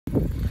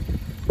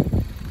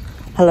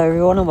Hello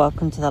everyone and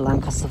welcome to the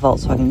Lancaster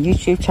Volkswagen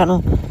YouTube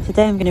channel.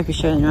 Today I'm going to be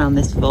showing you around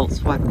this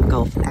Volkswagen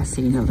Golf SE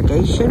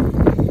Navigation.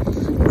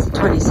 It's a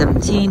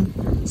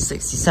 2017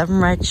 67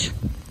 reg,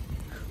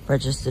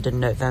 registered in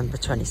November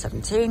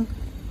 2017.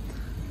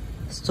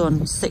 It's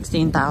done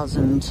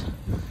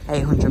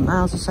 16,800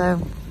 miles or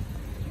so.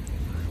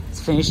 It's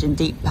finished in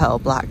deep pearl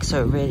black,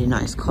 so a really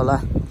nice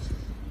colour.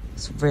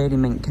 It's a really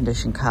mint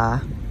condition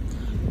car.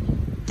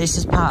 This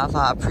is part of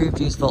our approved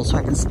used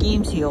Volkswagen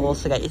scheme, so you'll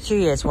also get your 2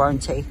 years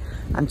warranty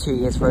and 2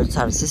 years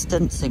roadside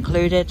assistance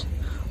included.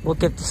 We'll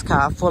give this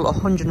car a full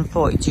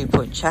 142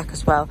 point check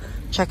as well,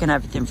 checking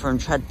everything from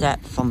tread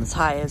depth on the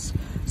tyres,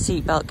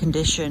 seatbelt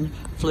condition,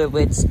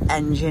 fluids,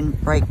 engine,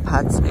 brake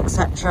pads,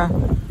 etc.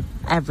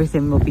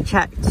 Everything will be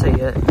checked, so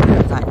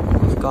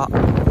you've got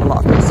a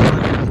lot of peace of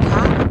mind with the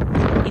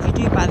car. If you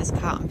do buy this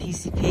car on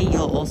PCP,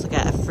 you'll also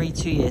get a free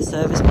 2 year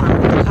service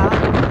plan with the car.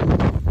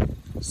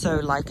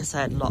 So like I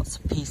said, lots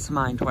of peace of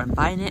mind when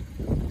buying it.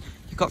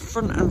 You've got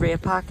front and rear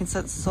parking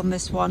sensors on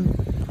this one,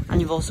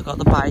 and you've also got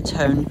the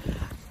bi-tone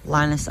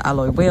Linas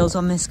alloy wheels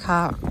on this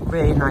car.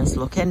 Really nice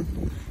looking.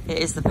 It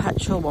is the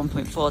petrol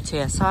 1.4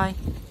 TSI.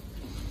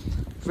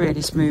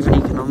 Really smooth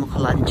and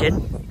economical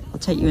engine. I'll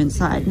take you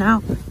inside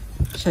now,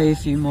 show you a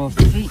few more of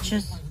the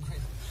features.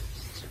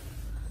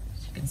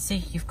 As you can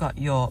see, you've got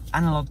your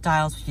analog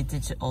dials with your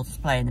digital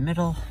display in the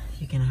middle.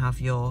 You can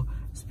have your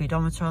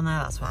speedometer on there,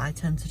 that's what I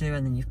tend to do,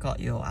 and then you've got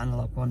your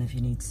analog one if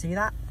you need to see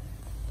that.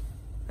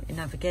 Got your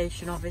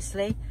navigation,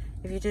 obviously.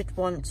 If you did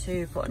want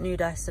to put a new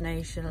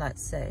destination,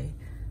 let's say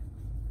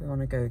we want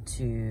to go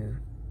to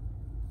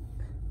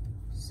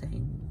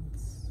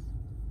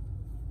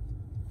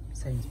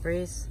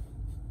Sainsbury's.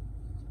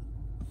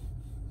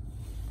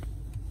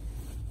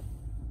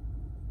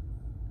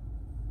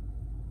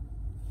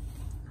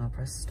 I'll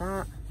press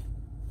start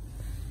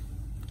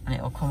and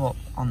it'll come up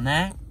on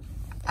there.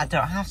 I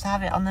don't have to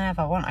have it on there. If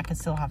I want, I can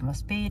still have my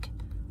speed,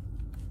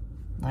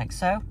 like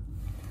so,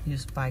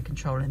 just by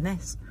controlling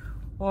this,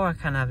 or I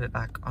can have it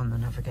back on the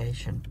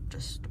navigation,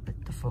 just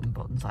with the fun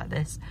buttons like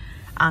this.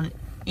 And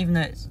even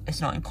though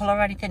it's not in colour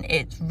or anything,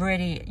 it's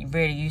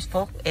really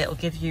useful. It'll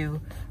give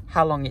you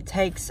how long it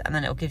takes, and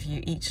then it'll give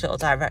you each little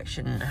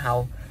direction and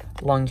how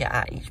long you're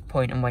at each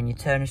point and when you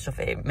turn and stuff.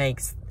 It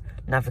makes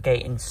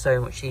navigating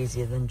so much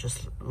easier than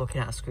just looking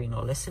at a screen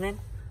or listening.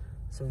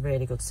 It's a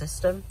really good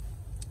system.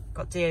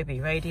 Got DAB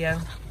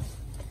radio,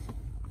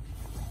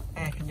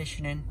 air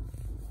conditioning,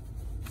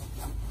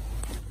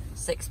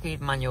 6-speed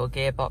manual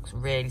gearbox,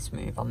 really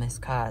smooth on this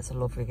car. It's a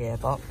lovely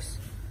gearbox.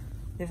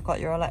 You've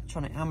got your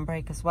electronic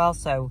handbrake as well,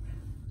 so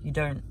you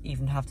don't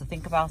even have to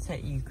think about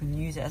it. You can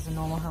use it as a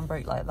normal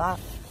handbrake like that,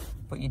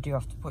 but you do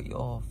have to put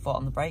your foot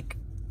on the brake,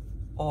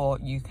 or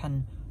you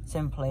can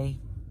simply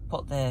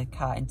put the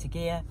car into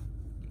gear,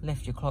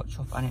 lift your clutch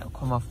up, and it'll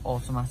come off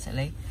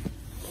automatically.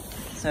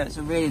 So it's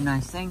a really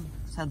nice thing.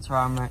 Centre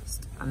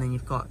armrest, and then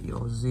you've got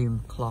your zoom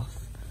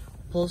cloth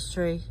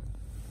upholstery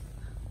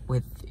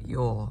with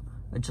your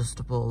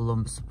adjustable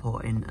lumbar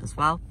support in as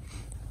well.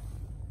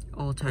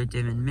 Auto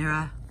dimming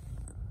mirror,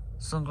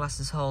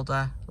 sunglasses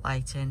holder,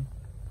 lighting.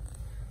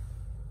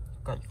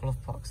 Got your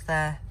glove box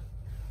there.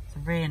 It's a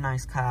really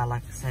nice car,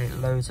 like I say,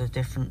 loads of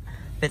different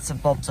bits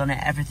and bobs on it,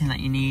 everything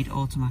that you need,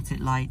 automatic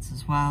lights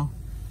as well.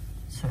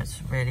 So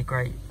it's a really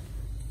great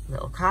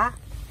little car.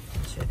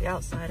 I'll show you the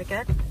outside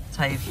again,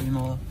 tell you a few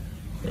more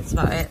bits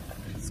about it.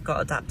 It's got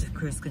adaptive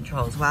cruise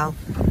control as well,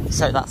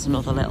 so that's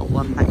another little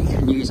one that you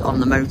can use on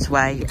the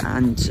motorway,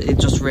 and it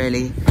just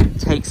really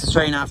takes the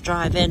strain out of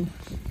driving.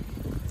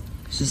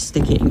 Just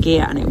stick it in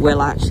gear and it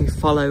will actually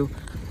follow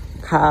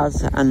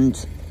cars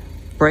and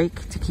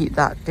brake to keep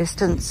that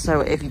distance.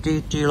 So if you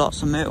do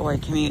lots of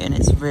motorway commuting,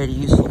 it's really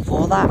useful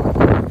for that.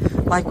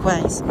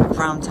 Likewise,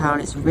 around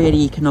town, it's a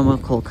really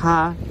economical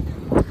car.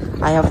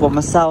 I have one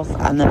myself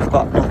and I've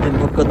got nothing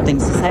but good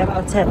things to say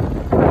about it.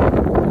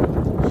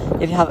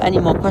 If you have any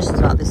more questions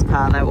about this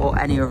car though, or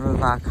any other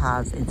of our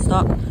cars in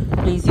stock,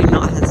 please do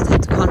not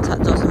hesitate to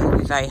contact us and we'll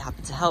be very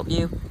happy to help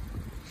you.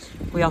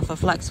 We offer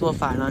flexible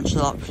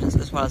financial options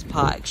as well as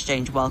part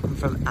exchange welcome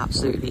from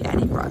absolutely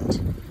any brand.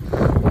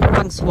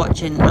 Thanks for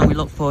watching, and we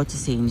look forward to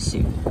seeing you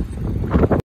soon.